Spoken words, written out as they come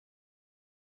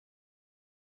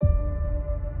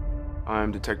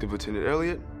I'm Detective Lieutenant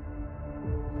Elliott,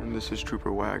 and this is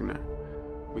Trooper Wagner.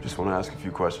 We just want to ask a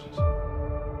few questions.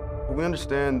 We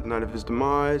understand the night of his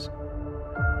demise,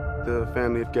 the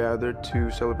family had gathered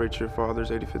to celebrate your father's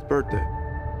 85th birthday.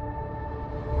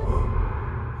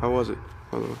 How was it,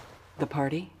 by the way? The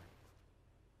party?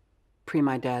 Pre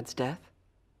my dad's death?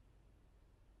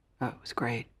 Oh, it was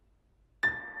great.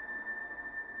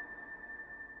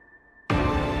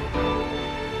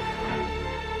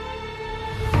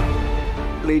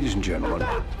 Ladies and gentlemen,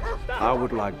 I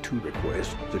would like to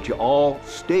request that you all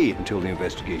stay until the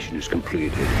investigation is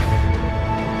completed.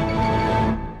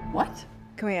 What?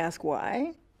 Can we ask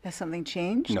why? Has something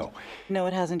changed? No. No,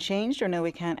 it hasn't changed, or no,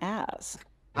 we can't ask.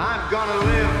 I'm gonna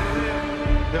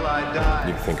live till I die.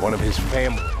 You think one of his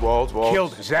family Walt.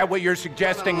 killed? Is that what you're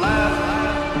suggesting? Then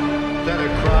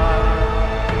I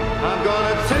cry. I'm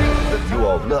gonna take the You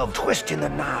all love twisting the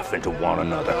knife into one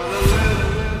another.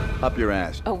 Up your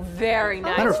ass. Oh, very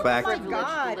nice. Matter of fact,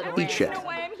 eat shit.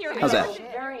 How's that?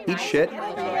 Eat shit,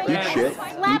 eat shit,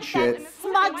 eat shit.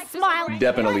 Smug smile.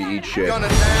 Definitely eat shit. Gonna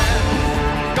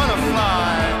dance, gonna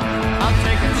fly. I'll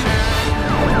take a chance.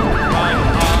 Ride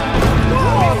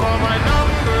high. For my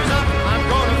numbers up, I'm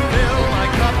gonna fill my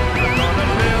cup. I'm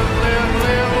gonna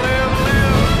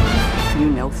live. You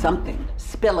know something.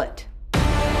 Spill it.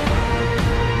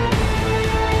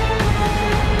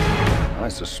 I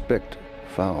suspect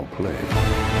foul play. And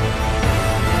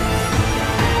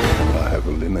I have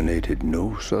eliminated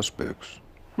no suspects.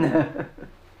 I'm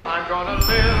gonna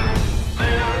live,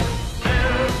 live,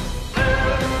 live,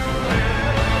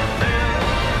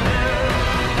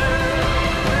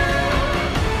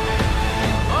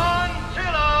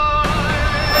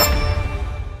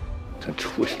 until It's a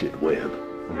twisted web.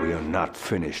 We are not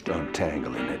finished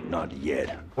untangling it, not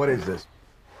yet. What is this?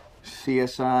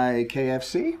 CSI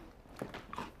KFC?